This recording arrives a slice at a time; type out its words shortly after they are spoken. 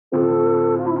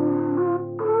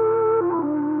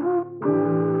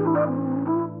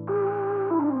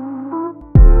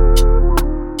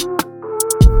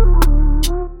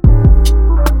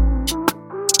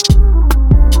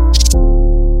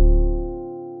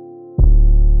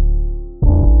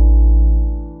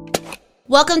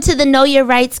Welcome to the Know Your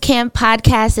Rights Camp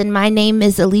podcast, and my name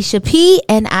is Alicia P.,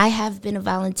 and I have been a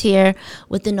volunteer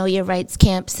with the Know Your Rights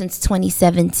Camp since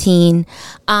 2017.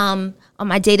 On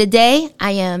my day-to-day,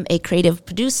 I am a creative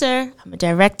producer, I'm a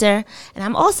director, and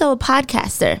I'm also a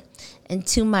podcaster. And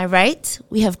to my right,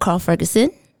 we have Carl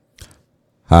Ferguson.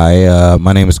 Hi,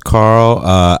 my name is Carl.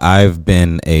 I've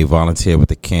been a volunteer with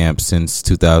the camp since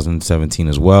 2017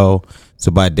 as well.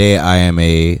 So by day, I am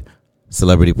a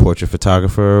celebrity portrait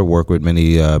photographer, work with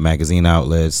many magazine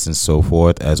outlets and so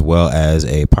forth, as well as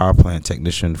a power plant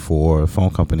technician for a phone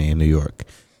company in New York.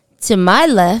 To my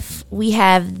left, we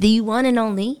have the one and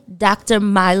only Dr.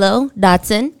 Milo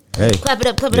Dodson. Hey. Clap it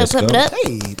up, clap it up, clap it up.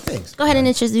 Hey, thanks. Go ahead and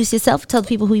introduce yourself. Tell the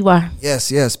people who you are.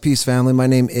 Yes. Peace, family. My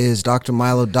name is Dr.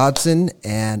 Milo Dodson,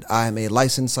 and I'm a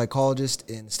licensed psychologist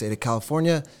in the state of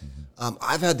California.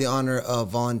 I've had the honor of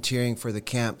volunteering for the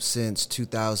camp since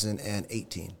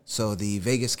 2018. So the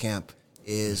Vegas camp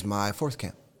is my fourth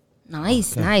camp.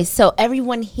 Nice. So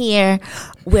everyone here,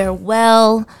 we're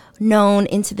well known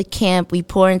into the camp. We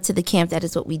pour into the camp. That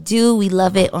is what we do. We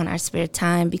love it on our spare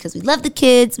time because we love the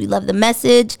kids, we love the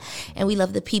message, and we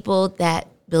love the people that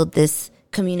build this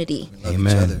community. We love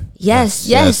each other.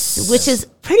 Yes. Which is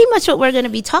pretty much what we're going to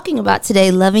be talking about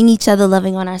today. Loving each other,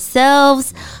 loving on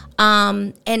ourselves,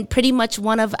 and pretty much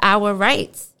one of our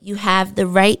rights. You have the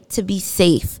right to be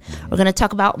safe. We're going to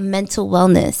talk about mental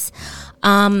wellness.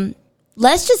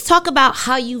 Let's just talk about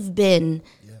how you've been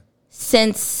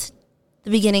since the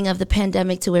beginning of the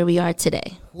pandemic to where we are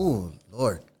today. Ooh,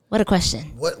 Lord. What a question.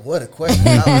 What a question.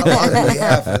 How long do we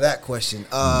have for that question?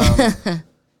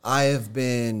 I have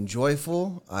been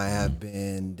joyful. I have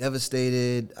been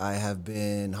devastated. I have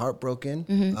been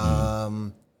heartbroken.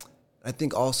 I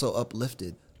think also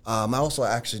uplifted. I also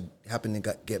actually happened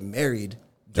to get married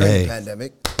during the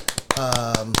pandemic.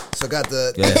 So got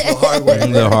the hardware.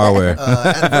 The hardware.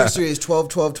 Anniversary is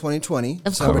 12/12/2020.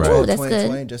 December 12,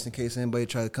 2020, just in case anybody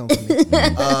tried to come for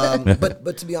me.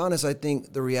 But to be honest, I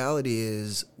think the reality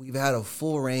is we've had a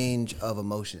full range of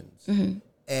emotions.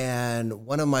 And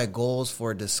one of my goals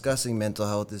for discussing mental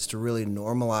health is to really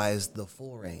normalize the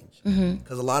full range.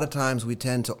 Because a lot of times we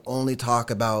tend to only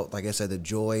talk about, like I said, the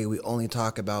joy. We only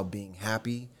talk about being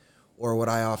happy, or what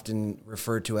I often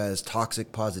refer to as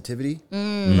toxic positivity,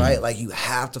 right? Like you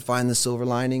have to find the silver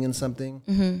lining in something.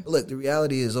 But look, the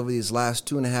reality is over these last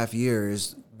 2.5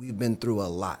 years, we've been through a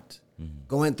lot.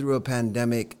 Going through a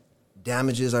pandemic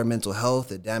damages our mental health.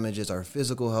 It damages our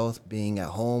physical health, being at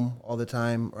home all the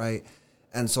time, right?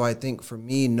 And so I think for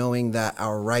me, knowing that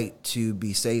our right to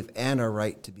be safe and our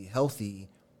right to be healthy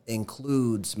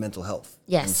includes mental health.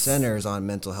 Yes. And centers on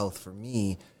mental health for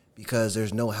me, because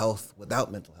there's no health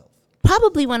without mental health.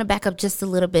 Probably want to back up just a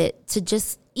little bit to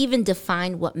just even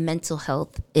define what mental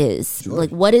health is. Sure.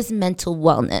 Like, what is mental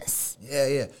wellness?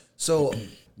 Yeah. So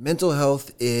mental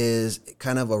health is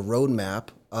kind of a roadmap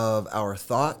of our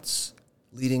thoughts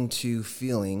leading to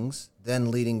feelings,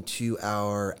 then leading to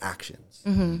our actions.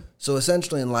 So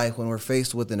essentially in life, when we're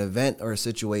faced with an event or a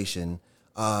situation,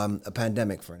 a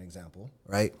pandemic, for an example,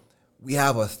 right? We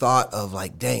have a thought of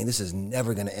like, dang, this is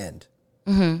never going to end.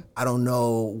 I don't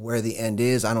know where the end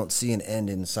is. I don't see an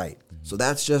end in sight. So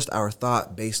that's just our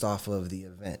thought based off of the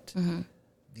event.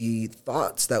 The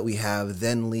thoughts that we have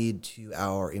then lead to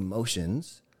our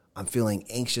emotions. I'm feeling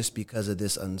anxious because of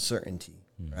this uncertainty,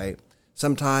 right?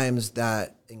 Sometimes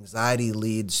that anxiety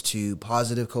leads to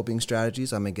positive coping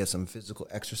strategies. I'm going to get some physical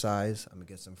exercise. I'm going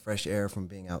to get some fresh air from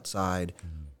being outside.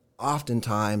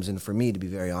 Oftentimes, and for me, to be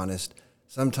very honest,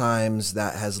 sometimes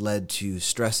that has led to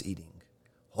stress eating.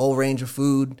 Whole range of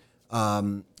food,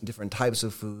 different types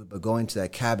of food, but going to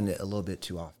that cabinet a little bit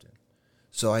too often.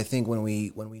 So I think when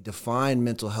we define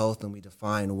mental health and we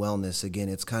define wellness, again,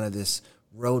 it's kind of this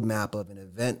roadmap of an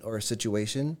event or a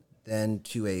situation, then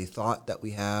to a thought that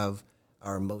we have,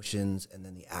 our emotions, and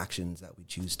then the actions that we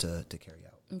choose to carry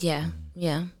out.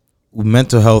 Yeah.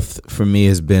 Mental health for me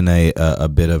has been a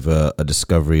bit of a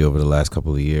discovery over the last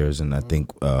couple of years, and I think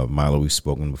Milo, we've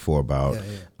spoken before about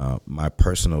my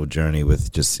personal journey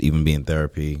with just even being in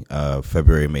therapy.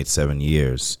 February made 7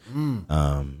 years,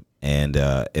 and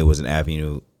it was an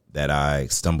avenue that I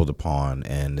stumbled upon,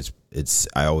 and it's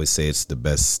I always say it's the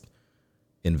best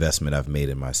investment I've made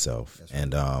in myself.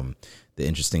 And the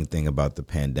interesting thing about the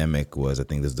pandemic was I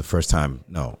think this is the first time,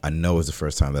 I know it's the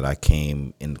first time that I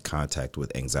came in contact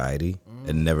with anxiety. It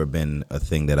had never been a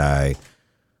thing that I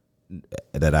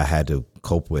had to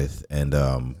cope with, and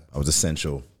I was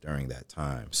essential during that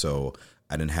time. So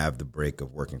I didn't have the break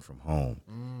of working from home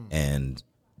and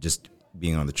just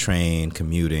being on the train,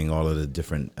 commuting, all of the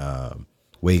different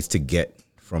ways to get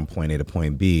from point A to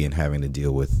point B, and having to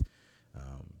deal with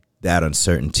that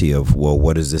uncertainty of, well,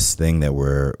 what is this thing that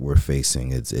we're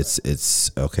facing?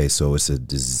 It's okay. So it's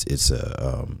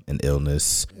an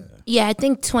illness. Yeah, I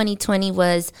think 2020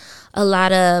 was a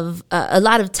lot of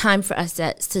time for us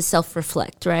to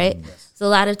self-reflect, right? It's a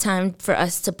lot of time for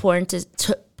us to pour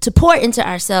into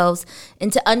ourselves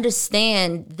and to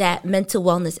understand that mental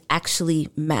wellness actually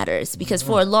matters. Because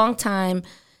for a long time,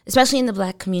 especially in the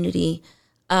Black community,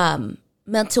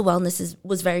 mental wellness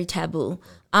was very taboo.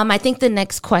 I think the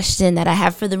next question that I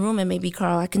have for the room, and maybe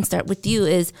Carl, I can start with you,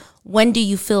 is when do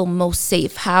you feel most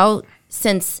safe? How,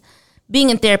 since being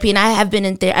in therapy, and I have been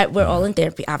in therapy, we're all in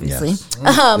therapy, obviously. Yes.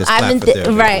 I've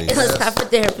been right. Please. Let's clap for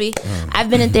therapy. I've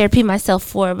been in therapy myself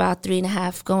for about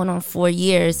 3.5, going on 4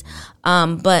 years.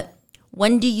 But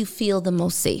when do you feel the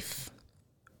most safe?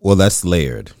 Well, that's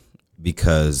layered,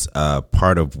 because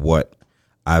part of what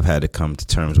I've had to come to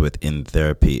terms with in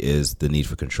therapy is the need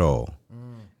for control.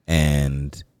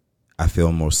 And I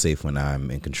feel most safe when I'm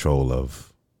in control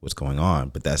of what's going on,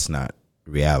 but that's not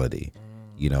reality.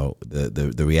 You know,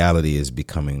 the reality is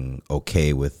becoming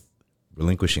okay with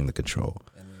relinquishing the control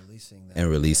and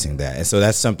releasing that. And so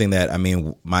that's something that, I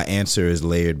mean, my answer is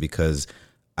layered, because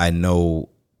I know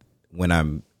when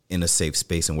I'm in a safe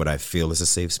space and what I feel is a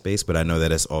safe space, but I know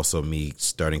that it's also me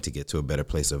starting to get to a better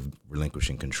place of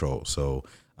relinquishing control. So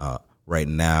right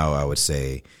now, I would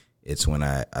say it's when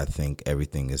I think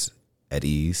everything is at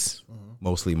ease,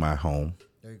 mostly my home.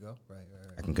 There you go. Right.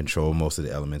 I can control most of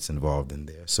the elements involved in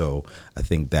there. So I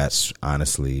think that's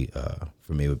honestly,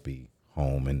 for me, would be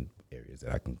home and areas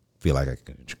that I can feel like I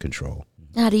can control.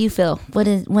 How do you feel?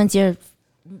 What's your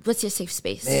safe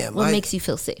space? Man, what makes you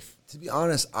feel safe? To be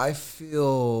honest, I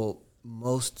feel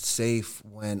most safe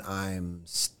when I'm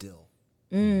still.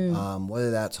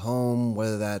 Whether that's home,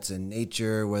 whether that's in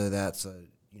nature, whether that's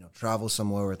travel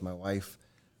somewhere with my wife,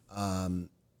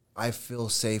 I feel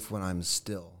safe when I'm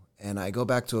still. And I go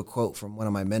back to a quote from one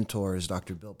of my mentors,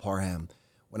 Dr. Bill Parham.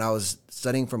 When I was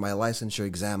studying for my licensure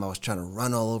exam, I was trying to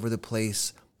run all over the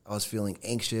place. I was feeling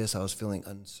anxious. I was feeling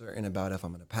uncertain about if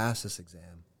I'm going to pass this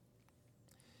exam.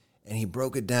 And he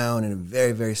broke it down in a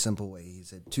very, very simple way. He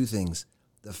said 2 things.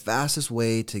 The fastest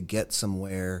way to get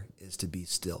somewhere is to be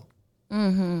still.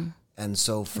 And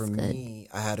so for me,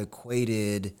 I had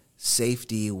equated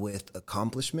safety with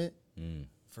accomplishment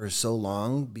for so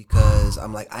long, because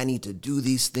I'm like, I need to do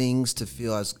these things to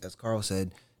feel, as Carl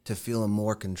said, to feel in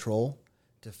more control,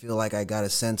 to feel like I got a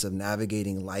sense of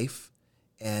navigating life.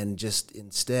 And just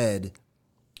instead,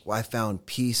 I found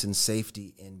peace and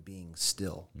safety in being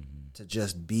still, to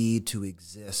just be, to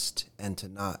exist, and to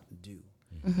not do.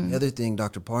 The other thing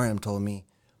Dr. Parham told me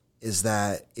is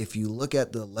that if you look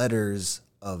at the letters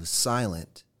of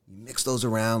silent, you mix those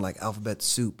around like alphabet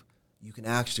soup, you can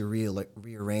actually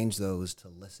rearrange those to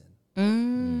listen.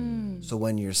 So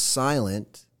when you're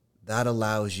silent, that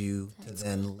allows you to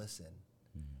then listen.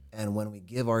 And when we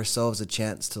give ourselves a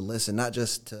chance to listen, not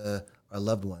just to our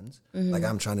loved ones, like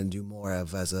I'm trying to do more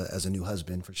of as a new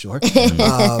husband for sure,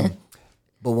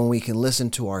 but when we can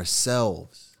listen to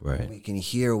ourselves, right, we can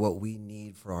hear what we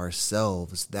need for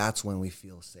ourselves, that's when we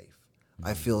feel safe.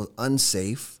 I feel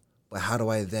unsafe, but how do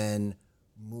I then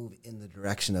move in the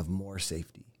direction of more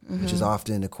safety, which is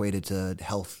often equated to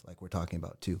health, like we're talking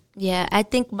about too. Yeah, I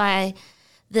think I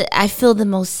feel the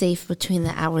most safe between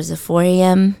the hours of 4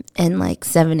 a.m. and like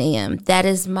 7 a.m. That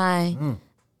is my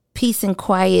peace and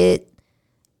quiet.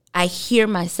 I hear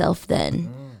myself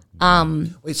then.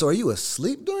 Wait, so are you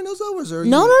asleep during those hours? Or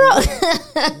No.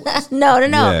 No.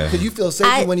 Yeah. Because you feel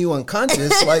safer when you're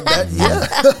unconscious, like that.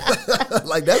 Yeah,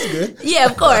 like that's good. Yeah,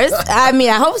 of course. I mean,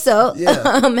 I hope so.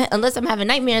 Yeah. Unless I'm having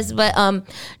nightmares, but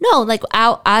no. Like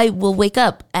I will wake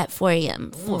up at 4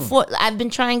 a.m. I've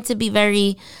been trying to be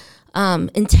very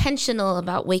intentional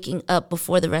about waking up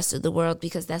before the rest of the world,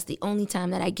 because that's the only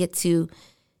time that I get to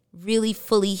really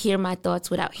fully hear my thoughts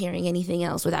without hearing anything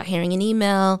else, without hearing an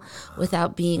email,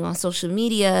 without being on social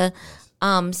media.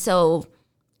 So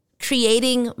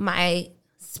creating my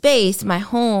space, my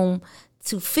home,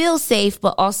 to feel safe,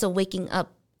 but also waking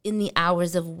up in the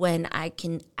hours of when I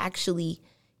can actually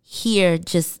hear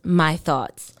just my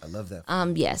thoughts. I love that.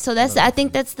 Yeah. So I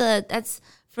think that's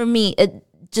for me.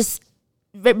 Just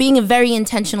being very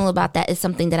intentional about that is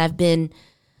something that I've been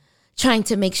trying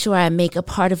to make sure I make a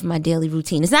part of my daily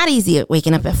routine. It's not easy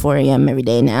waking up at 4 a.m. every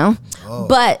day now,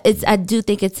 but I do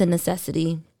think it's a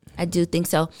necessity. I do think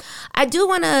so. I do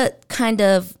want to kind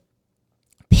of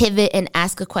pivot and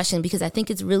ask a question, because I think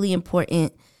it's really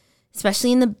important,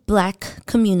 especially in the Black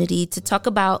community, to talk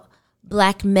about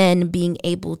Black men being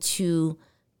able to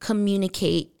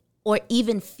communicate or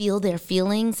even feel their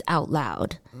feelings out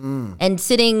loud. And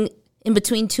sitting in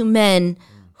between 2 men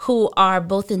who are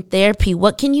both in therapy,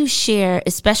 what can you share,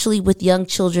 especially with young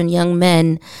children, young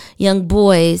men, young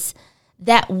boys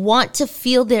that want to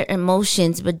feel their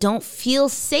emotions but don't feel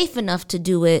safe enough to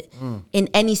do it in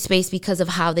any space because of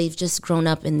how they've just grown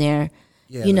up in their,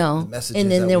 you know,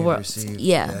 and in their world.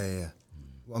 Yeah.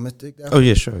 Want me to take that? Oh,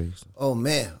 yeah, sure. Oh,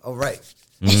 man. All right.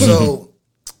 So,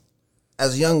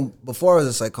 before I was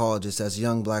a psychologist, as a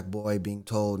young black boy, being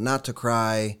told not to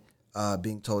cry,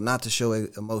 being told not to show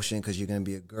emotion because you're going to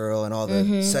be a girl, and all the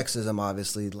sexism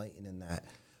obviously latent in that.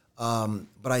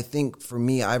 But I think for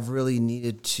me, I've really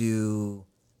needed to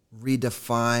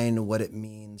redefine what it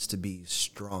means to be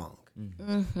strong.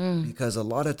 Because a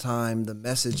lot of time the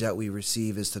message that we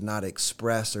receive is to not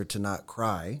express or to not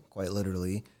cry, quite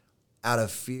literally, out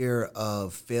of fear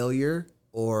of failure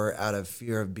or out of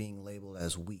fear of being labeled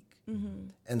as weak.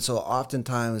 And so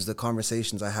oftentimes the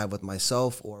conversations I have with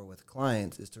myself or with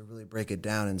clients is to really break it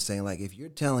down and saying, like, if you're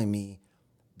telling me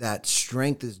that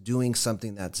strength is doing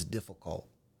something that's difficult,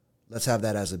 let's have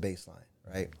that as a baseline,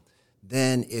 right?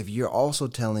 Then if you're also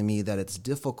telling me that it's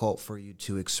difficult for you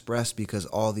to express because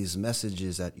all these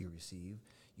messages that you receive,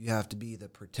 you have to be the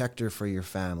protector for your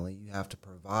family, you have to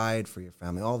provide for your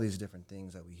family, all these different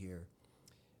things that we hear.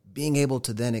 Being able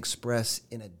to then express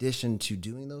in addition to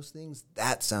doing those things,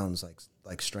 that sounds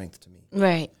like strength to me.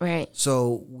 Right.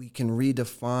 So we can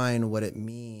redefine what it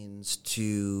means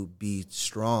to be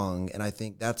strong. And I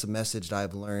think that's a message that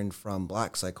I've learned from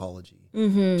Black psychology,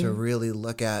 to really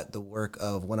look at the work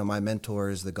of one of my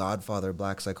mentors, the godfather of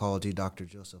Black psychology, Dr.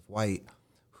 Joseph White,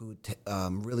 who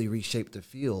really reshaped the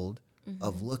field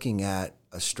of looking at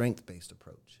a strength-based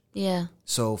approach. Yeah.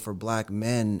 So for Black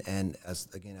men, and as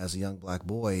a young Black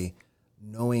boy,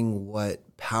 knowing what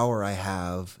power I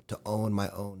have to own my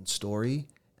own story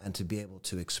and to be able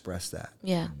to express that.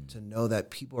 Yeah. To know that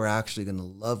people are actually going to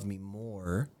love me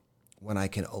more when I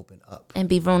can open up. And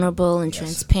be vulnerable and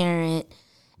transparent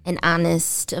and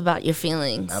honest about your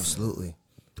feelings. Absolutely.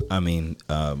 I mean,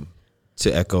 to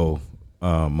echo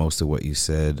most of what you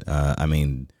said, I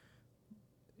mean,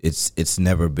 it's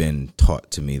never been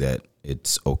taught to me that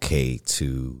it's okay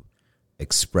to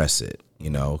express it. You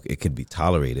know, it could be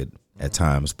tolerated at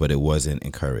times, but it wasn't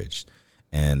encouraged.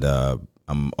 And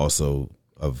I'm also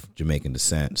of Jamaican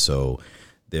descent, so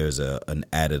there's an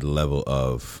added level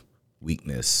of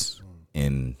weakness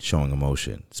in showing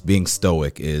emotion. Being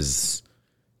stoic is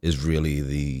really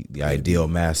the ideal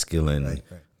masculine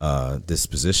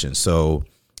disposition. So,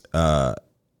 I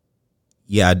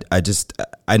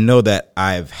know that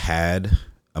I've had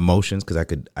emotions because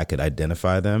I could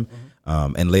identify them,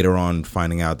 and later on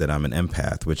finding out that I'm an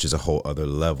empath, which is a whole other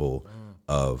level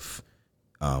of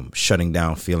shutting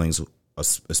down feelings,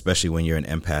 especially when you're an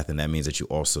empath, and that means that you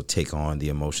also take on the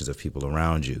emotions of people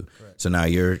around you. Right. So now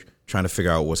you're trying to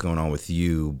figure out what's going on with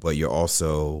you, but you're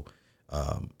also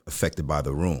affected by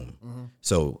the room.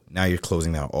 So now you're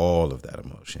closing out all of that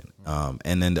emotion.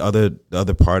 And then the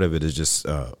other part of it is just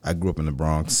I grew up in the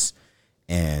Bronx,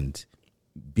 and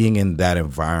being in that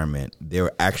environment,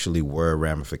 there actually were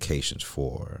ramifications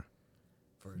for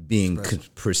being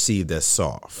perceived as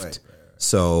soft. Right.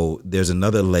 So there's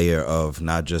another layer of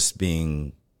not just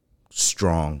being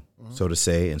strong, so to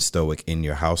say, and stoic in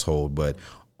your household, but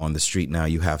on the street now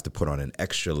you have to put on an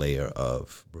extra layer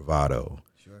of bravado.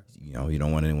 Sure. You know, you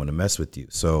don't want anyone to mess with you.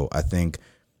 So I think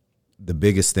the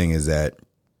biggest thing is that,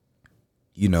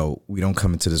 you know, we don't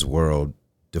come into this world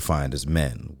defined as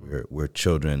men. We're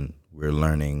children. We're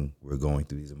learning. We're going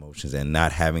through these emotions, and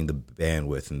not having the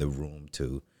bandwidth and the room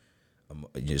to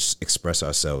just express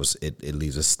ourselves, it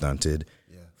leaves us stunted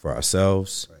for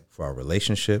ourselves, for our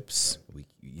relationships. We,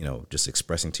 you know, just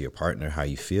expressing to your partner how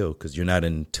you feel, because you're not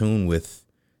in tune with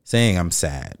saying I'm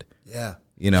sad. Yeah,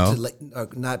 you know,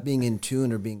 not being in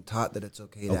tune or being taught that it's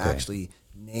okay to actually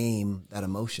name that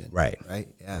emotion. Right.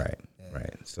 Yeah.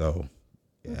 Right. So.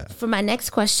 Yeah. For my next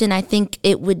question, I think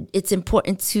it's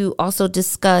important to also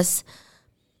discuss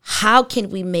how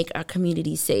can we make our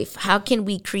community safe? How can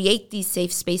we create these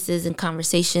safe spaces and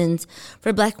conversations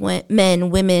for Black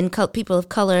men, women, people of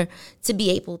color to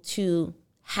be able to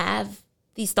have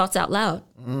these thoughts out loud?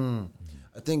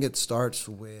 I think it starts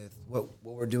with what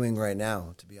we're doing right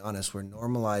now, to be honest. We're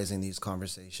normalizing these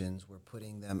conversations. We're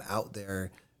putting them out there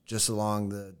just along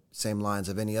the same lines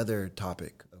of any other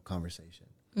topic of conversation.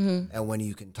 And when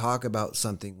you can talk about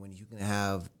something, when you can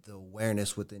have the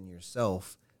awareness within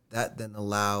yourself, that then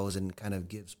allows and kind of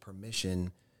gives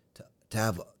permission to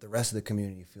have the rest of the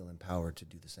community feel empowered to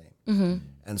do the same.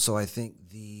 And so I think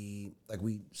like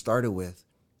we started with,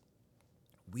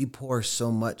 we pour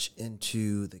so much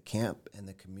into the camp and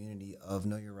the community of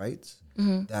Know Your Rights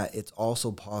that it's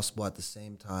also possible at the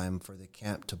same time for the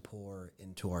camp to pour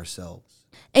into ourselves.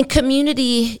 And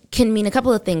community can mean a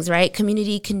couple of things, right?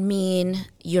 Community can mean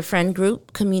your friend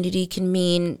group. Community can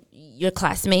mean your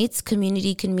classmates.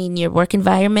 Community can mean your work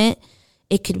environment.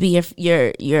 It could be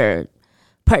your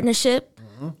partnership.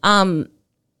 And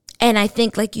I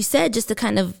think, like you said, just to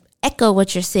kind of echo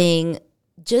what you're saying,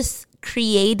 just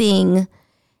creating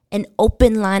an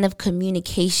open line of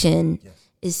communication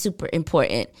is super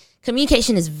important.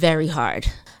 Communication is very hard.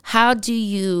 How do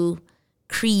you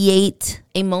create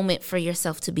a moment for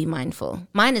yourself to be mindful?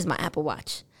 Mine is my Apple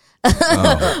Watch.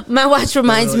 My watch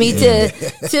reminds me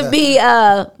to be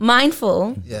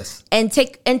mindful. Yes. And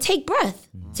take breath.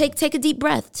 Take a deep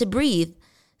breath to breathe.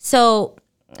 So,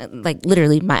 like,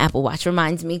 literally, my Apple Watch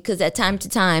reminds me, because at time to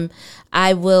time,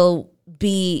 I will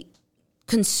be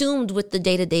consumed with the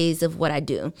day-to-days of what I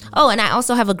do. Oh, and I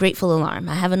also have a grateful alarm.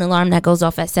 I have an alarm that goes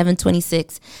off at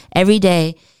 7:26 every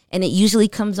day, and it usually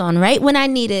comes on right when I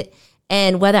need it.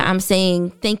 And whether I'm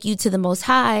saying thank you to the Most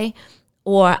High,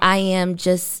 or I am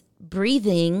just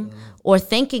breathing, or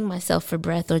thanking myself for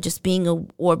breath, or just being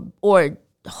or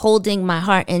holding my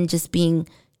heart and just giving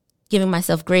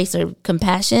myself grace or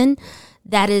compassion,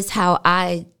 that is how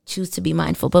I choose to be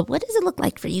mindful. But what does it look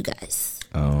like for you guys?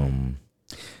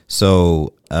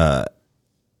 So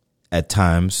at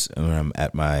times when I'm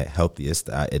at my healthiest,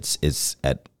 it's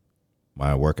at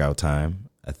my workout time.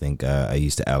 I think I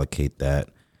used to allocate that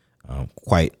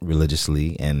quite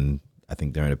religiously, and I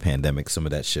think during the pandemic some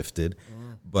of that shifted,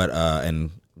 but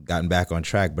and gotten back on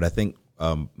track. But I think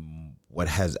what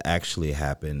has actually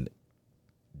happened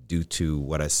due to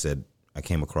what I said, I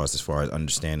came across as far as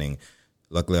understanding.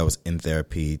 Luckily, I was in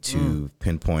therapy to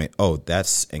pinpoint, oh,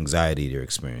 that's anxiety you're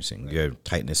experiencing. Right. You have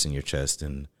tightness in your chest,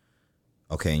 and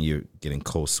you're getting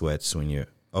cold sweats when you're,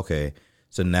 okay.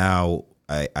 So now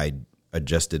I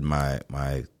adjusted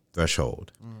my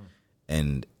threshold,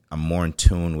 and I'm more in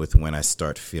tune with when I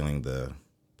start feeling the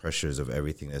pressures of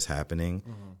everything that's happening,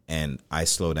 and I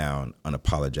slow down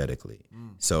unapologetically.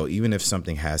 So even if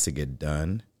something has to get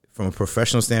done, from a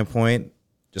professional standpoint,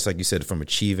 just like you said, from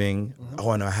achieving,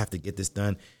 oh, no, I have to get this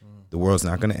done. The world's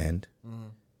not going to end.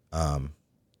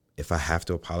 If I have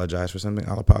to apologize for something,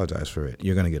 I'll apologize for it.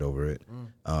 You're going to get over it.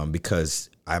 Because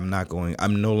I'm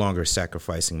no longer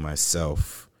sacrificing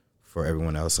myself for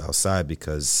everyone else outside,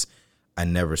 because I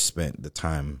never spent the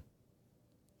time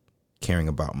caring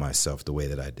about myself the way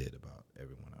that I did about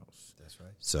everyone else. That's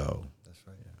right. So. That's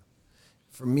right. Yeah.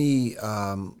 For me,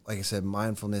 like I said,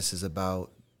 mindfulness is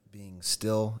about being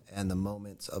still, and the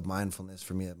moments of mindfulness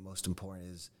for me that most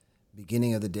important is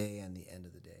beginning of the day and the end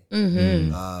of the day.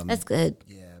 That's good.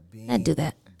 Yeah, I'd do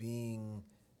that. Being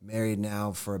married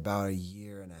now for about a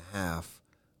year and a half,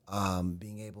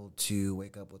 being able to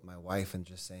wake up with my wife and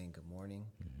just saying good morning,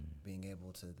 being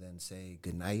able to then say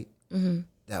good night,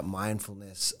 that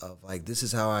mindfulness of like, this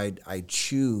is how I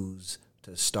choose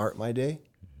to start my day,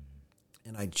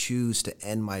 and I choose to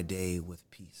end my day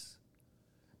with peace.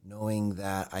 Knowing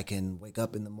that I can wake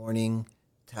up in the morning,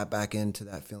 tap back into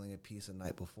that feeling of peace the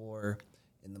night before.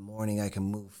 In the morning, I can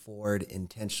move forward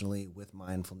intentionally with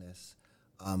mindfulness,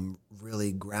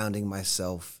 really grounding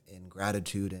myself in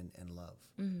gratitude and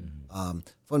love.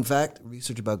 Fun fact,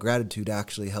 research about gratitude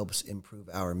actually helps improve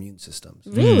our immune systems.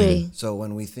 Really? So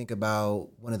when we think about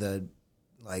one of the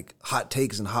like hot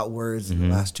takes and hot words in the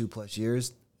last 2+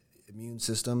 years, immune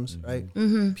systems, right?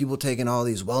 People taking all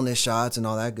these wellness shots and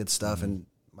all that good stuff, and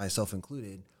myself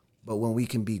included. But when we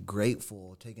can be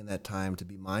grateful, taking that time to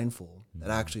be mindful,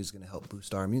 that actually is going to help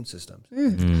boost our immune systems.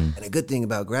 And a good thing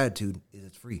about gratitude is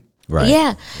it's free. Right.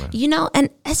 Yeah. Right. And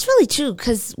it's really true,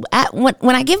 because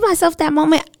when I give myself that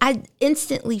moment, I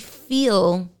instantly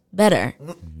feel better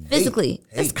physically.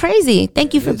 Hey. It's crazy.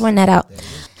 Thank you for pointing that out.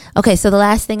 Okay, so the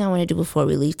last thing I want to do before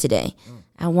we leave today,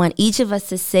 I want each of us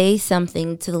to say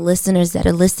something to the listeners that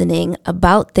are listening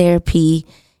about therapy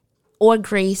or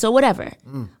grace or whatever,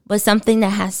 but something that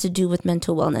has to do with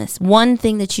mental wellness. One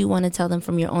thing that you want to tell them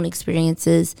from your own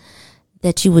experiences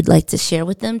that you would like to share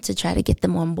with them to try to get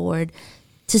them on board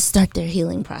to start their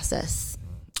healing process.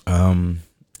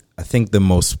 I think the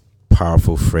most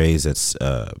powerful phrase that's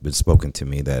been spoken to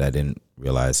me that I didn't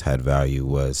realize had value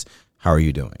was, how are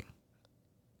you doing?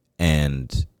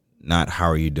 And not how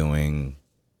are you doing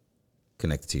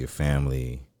connected to your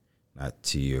family, not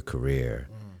to your career.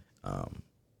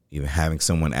 Even having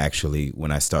someone actually,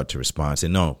 when I start to respond, say,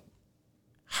 no,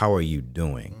 how are you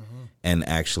doing? And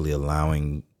actually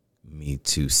allowing me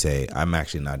to say, I'm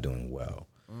actually not doing well.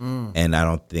 And I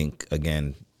don't think,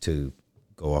 again, to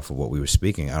go off of what we were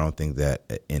speaking, I don't think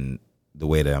that in the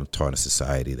way that I'm taught in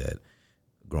society that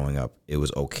growing up, it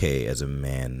was okay as a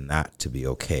man not to be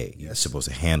okay. You're supposed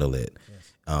to handle it.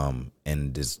 And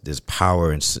there's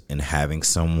power in having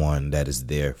someone that is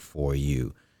there for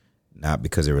you, not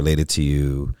because they're related to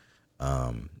you,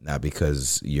 not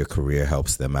because your career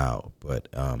helps them out, but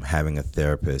having a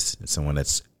therapist and someone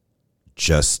that's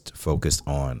just focused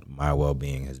on my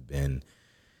well-being has been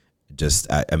just,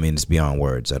 I mean, it's beyond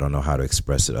words. I don't know how to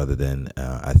express it other than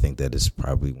I think that is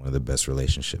probably one of the best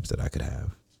relationships that I could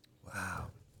have. Wow.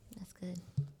 That's good.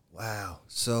 Wow.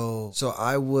 So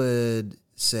I would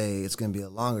say it's going to be a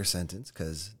longer sentence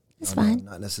because it's fine.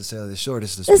 Not necessarily the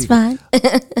shortest. It's fine.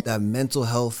 That mental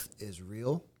health is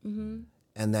real, and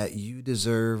that you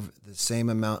deserve the same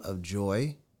amount of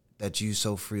joy that you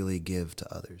so freely give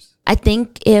to others. I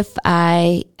think if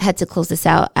I had to close this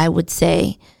out, I would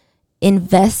say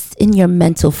invest in your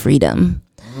mental freedom.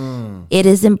 It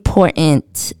is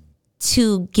important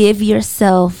to give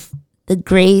yourself the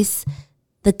grace,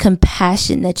 the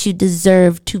compassion that you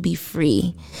deserve to be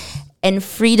free. And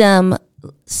freedom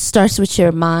starts with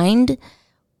your mind,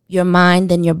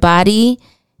 then your body,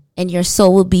 and your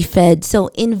soul will be fed. So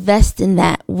invest in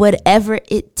that. Whatever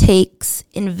it takes,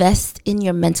 invest in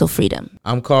your mental freedom.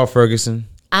 I'm Carl Ferguson.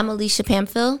 I'm Alicia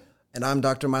Pamphil. And I'm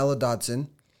Dr. Milo Dodson.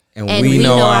 And we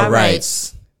know our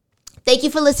rights. Thank you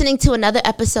for listening to another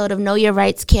episode of Know Your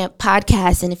Rights Camp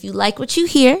podcast. And if you like what you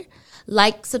hear,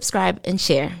 like, subscribe, and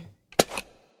share.